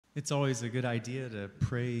It's always a good idea to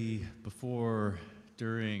pray before,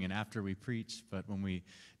 during, and after we preach, but when we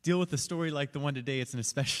deal with a story like the one today, it's an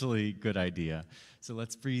especially good idea. So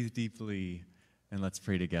let's breathe deeply and let's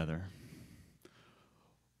pray together.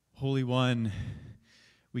 Holy One,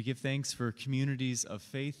 we give thanks for communities of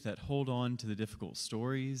faith that hold on to the difficult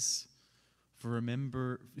stories, who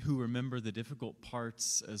remember the difficult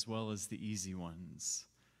parts as well as the easy ones.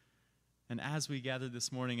 And as we gather this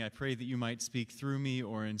morning, I pray that you might speak through me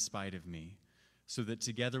or in spite of me, so that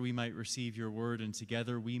together we might receive your word and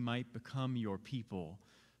together we might become your people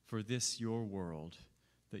for this your world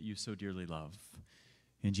that you so dearly love.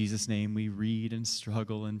 In Jesus' name we read and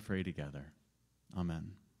struggle and pray together.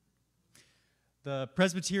 Amen. The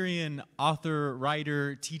Presbyterian author,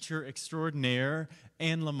 writer, teacher extraordinaire,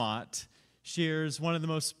 Anne Lamott, shares one of the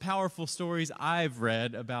most powerful stories I've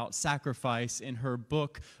read about sacrifice in her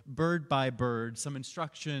book, Bird by Bird, Some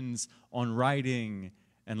Instructions on Writing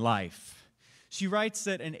and Life. She writes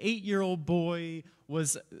that an 8-year-old boy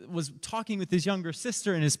was talking with his younger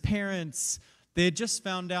sister and his parents. They had just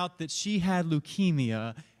found out that she had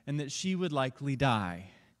leukemia and that she would likely die.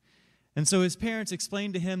 And so his parents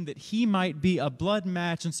explained to him that he might be a blood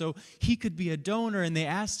match, and so he could be a donor, and they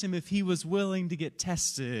asked him if he was willing to get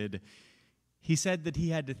tested. He said that he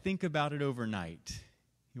had to think about it overnight.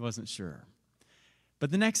 He wasn't sure.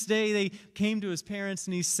 But the next day they came to his parents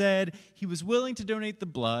and he said he was willing to donate the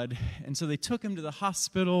blood. And so they took him to the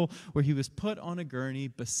hospital where he was put on a gurney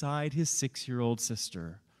beside his 6-year-old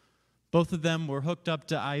sister. Both of them were hooked up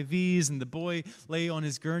to IVs and the boy lay on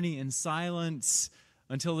his gurney in silence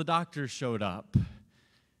until the doctor showed up.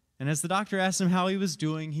 And as the doctor asked him how he was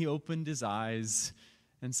doing, he opened his eyes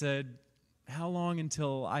and said, "How long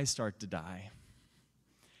until I start to die?"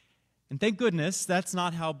 And thank goodness that's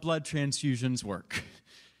not how blood transfusions work.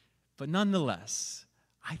 But nonetheless,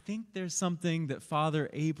 I think there's something that Father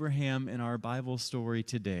Abraham in our Bible story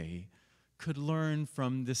today could learn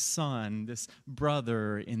from this son, this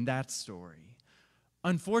brother in that story.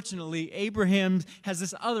 Unfortunately, Abraham has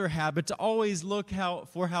this other habit to always look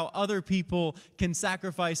for how other people can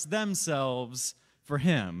sacrifice themselves for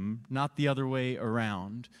him, not the other way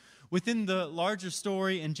around. Within the larger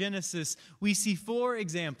story in Genesis, we see 4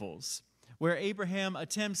 examples where Abraham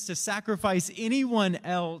attempts to sacrifice anyone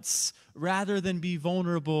else rather than be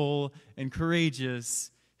vulnerable and courageous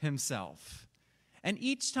himself. And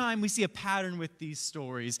each time we see a pattern with these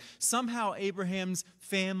stories. Somehow Abraham's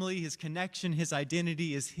family, his connection, his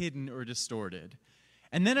identity is hidden or distorted.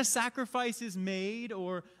 And then a sacrifice is made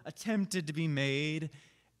or attempted to be made,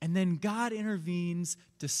 and then God intervenes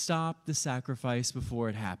to stop the sacrifice before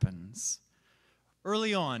it happens.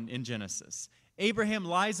 Early on in Genesis, Abraham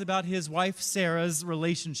lies about his wife Sarah's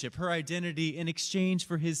relationship, her identity, in exchange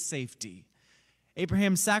for his safety.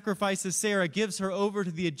 Abraham sacrifices Sarah, gives her over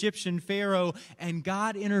to the Egyptian Pharaoh, and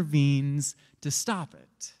God intervenes to stop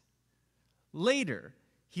it. Later,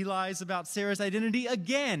 he lies about Sarah's identity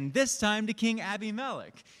again, this time to King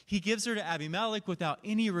Abimelech. He gives her to Abimelech without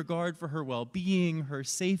any regard for her well-being, her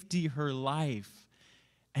safety, her life.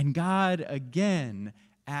 And God again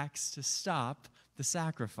acts to stop the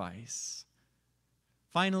sacrifice.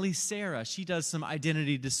 Finally, Sarah, she does some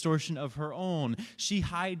identity distortion of her own. She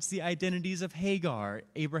hides the identities of Hagar,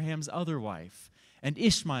 Abraham's other wife, and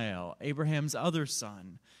Ishmael, Abraham's other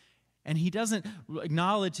son. And he doesn't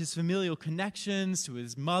acknowledge his familial connections to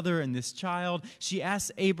his mother and this child. She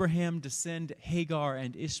asks Abraham to send Hagar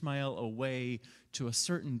and Ishmael away to a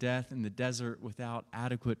certain death in the desert without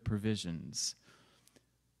adequate provisions.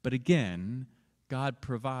 But again, God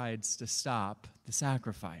provides to stop the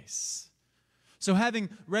sacrifice. So having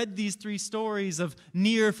read these 3 stories of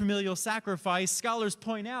near familial sacrifice, scholars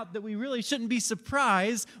point out that we really shouldn't be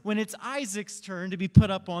surprised when it's Isaac's turn to be put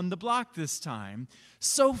up on the block this time.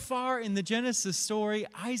 So far in the Genesis story,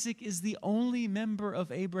 Isaac is the only member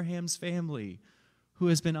of Abraham's family who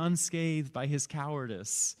has been unscathed by his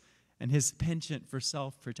cowardice and his penchant for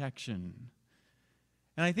self-protection.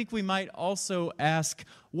 And I think we might also ask,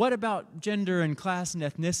 what about gender and class and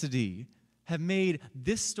ethnicity have made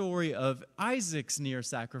this story of Isaac's near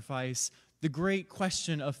sacrifice the great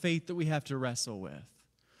question of faith that we have to wrestle with?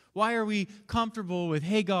 Why are we comfortable with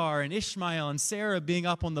Hagar and Ishmael and Sarah being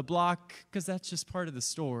up on the block? Because that's just part of the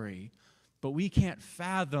story. But we can't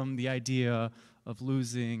fathom the idea of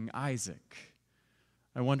losing Isaac.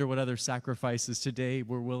 I wonder what other sacrifices today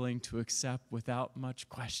we're willing to accept without much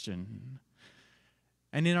question.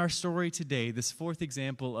 And in our story today, this 4th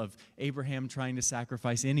example of Abraham trying to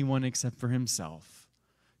sacrifice anyone except for himself,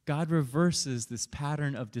 God reverses this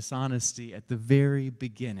pattern of dishonesty at the very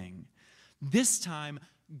beginning. This time,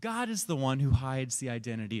 God is the one who hides the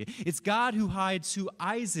identity. It's God who hides who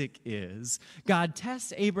Isaac is. God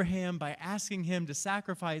tests Abraham by asking him to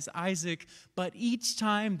sacrifice Isaac, but each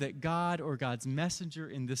time that God or God's messenger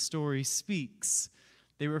in this story speaks,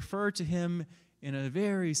 they refer to him in a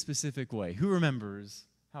very specific way. Who remembers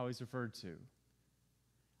how he's referred to?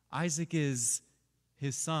 Isaac is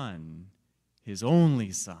his son, his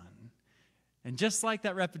only son. And just like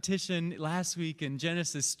that repetition last week in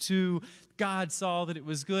Genesis 2, God saw that it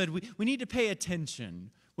was good. We need to pay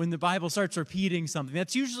attention when the Bible starts repeating something.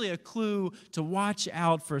 That's usually a clue to watch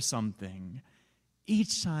out for something.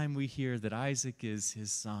 Each time we hear that Isaac is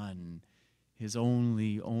his son, his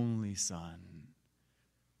only son.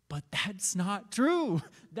 But that's not true.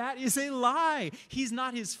 That is a lie. He's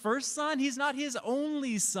not his first son. He's not his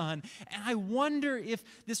only son. And I wonder if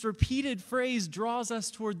this repeated phrase draws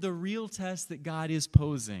us toward the real test that God is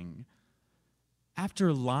posing.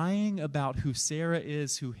 After lying about who Sarah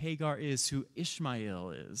is, who Hagar is, who Ishmael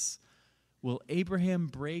is, will Abraham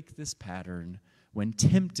break this pattern when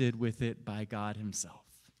tempted with it by God himself?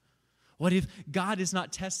 What if God is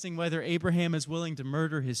not testing whether Abraham is willing to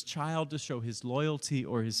murder his child to show his loyalty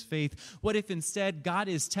or his faith? What if instead God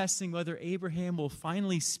is testing whether Abraham will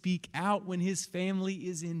finally speak out when his family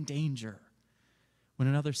is in danger, when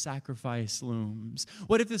another sacrifice looms?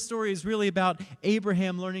 What if the story is really about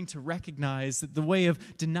Abraham learning to recognize that the way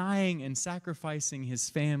of denying and sacrificing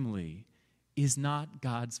his family is not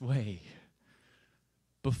God's way?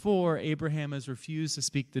 Before, Abraham has refused to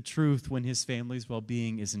speak the truth when his family's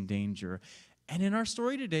well-being is in danger. And in our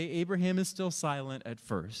story today, Abraham is still silent at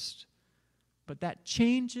first. But that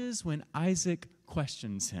changes when Isaac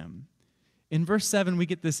questions him. In verse 7, we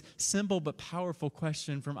get this simple but powerful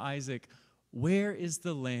question from Isaac: where is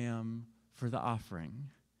the lamb for the offering?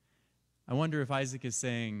 I wonder if Isaac is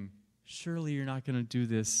saying, surely you're not going to do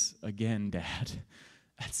this again, Dad.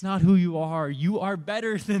 That's not who you are. You are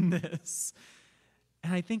better than this.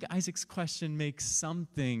 And I think Isaac's question makes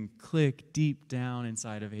something click deep down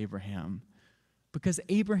inside of Abraham, because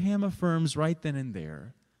Abraham affirms right then and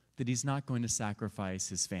there that he's not going to sacrifice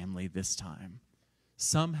his family this time.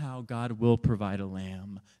 Somehow God will provide a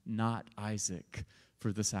lamb, not Isaac,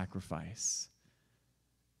 for the sacrifice.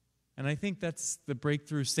 And I think that's the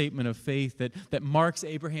breakthrough statement of faith that marks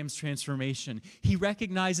Abraham's transformation. He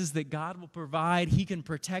recognizes that God will provide. He can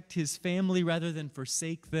protect his family rather than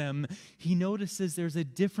forsake them. He notices there's a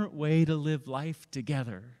different way to live life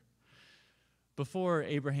together. Before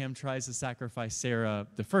Abraham tries to sacrifice Sarah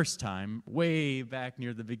the first time, way back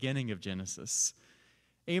near the beginning of Genesis,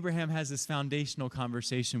 Abraham has this foundational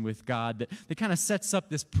conversation with God that kind of sets up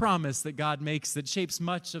this promise that God makes that shapes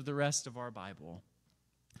much of the rest of our Bible.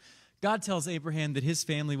 God tells Abraham that his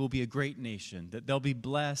family will be a great nation, that they'll be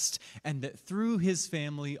blessed, and that through his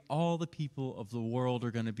family, all the people of the world are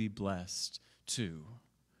going to be blessed too.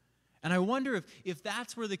 And I wonder if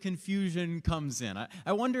that's where the confusion comes in.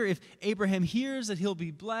 I wonder if Abraham hears that he'll be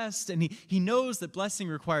blessed, and he knows that blessing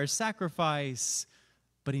requires sacrifice,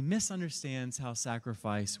 but he misunderstands how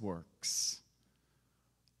sacrifice works.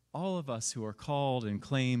 All of us who are called and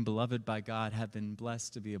claimed beloved by God have been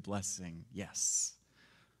blessed to be a blessing, yes.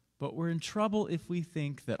 But we're in trouble if we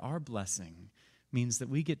think that our blessing means that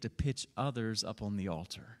we get to pitch others up on the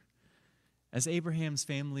altar. As Abraham's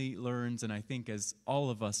family learns, and I think as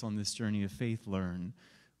all of us on this journey of faith learn,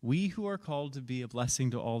 we who are called to be a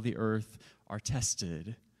blessing to all the earth are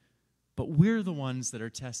tested, but we're the ones that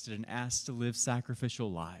are tested and asked to live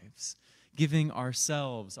sacrificial lives, giving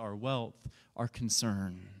ourselves, our wealth, our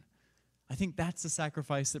concern. I think that's the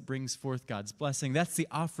sacrifice that brings forth God's blessing. That's the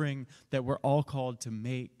offering that we're all called to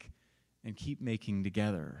make and keep making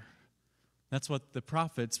together. That's what the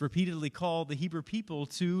prophets repeatedly call the Hebrew people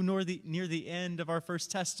to near the end of our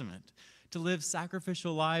First Testament, to live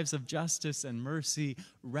sacrificial lives of justice and mercy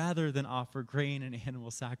rather than offer grain and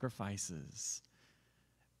animal sacrifices.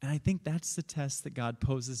 And I think that's the test that God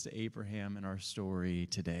poses to Abraham in our story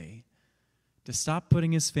today, to stop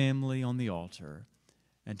putting his family on the altar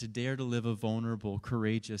and to dare to live a vulnerable,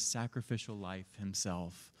 courageous, sacrificial life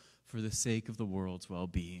himself for the sake of the world's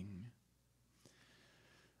well-being.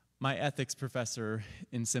 My ethics professor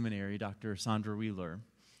in seminary, Dr. Sandra Wheeler,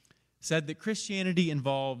 said that Christianity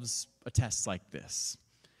involves a test like this.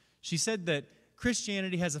 She said that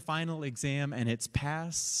Christianity has a final exam and it's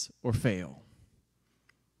pass or fail.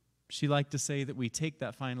 She liked to say that we take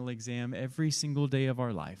that final exam every single day of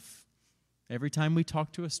our life. Every time we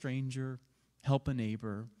talk to a stranger, help a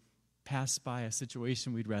neighbor, pass by a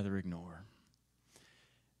situation we'd rather ignore.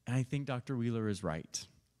 And I think Dr. Wheeler is right.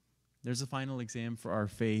 There's a final exam for our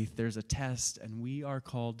faith. There's a test, and we are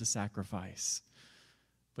called to sacrifice.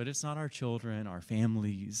 But it's not our children, our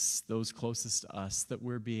families, those closest to us that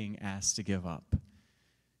we're being asked to give up.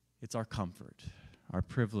 It's our comfort, our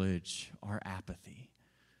privilege, our apathy,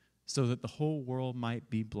 so that the whole world might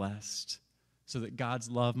be blessed, so that God's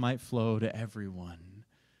love might flow to everyone,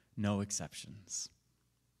 no exceptions.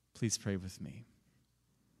 Please pray with me.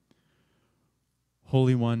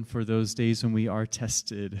 Holy One, for those days when we are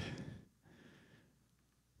tested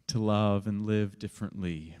to love and live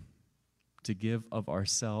differently, to give of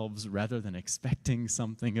ourselves rather than expecting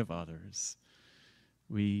something of others,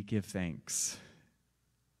 we give thanks.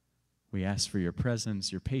 We ask for your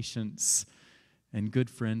presence, your patience, and good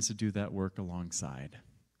friends to do that work alongside.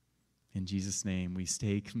 In Jesus' name, we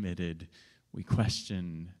stay committed, we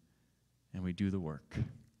question, and we do the work.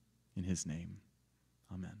 In his name,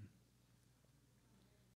 amen.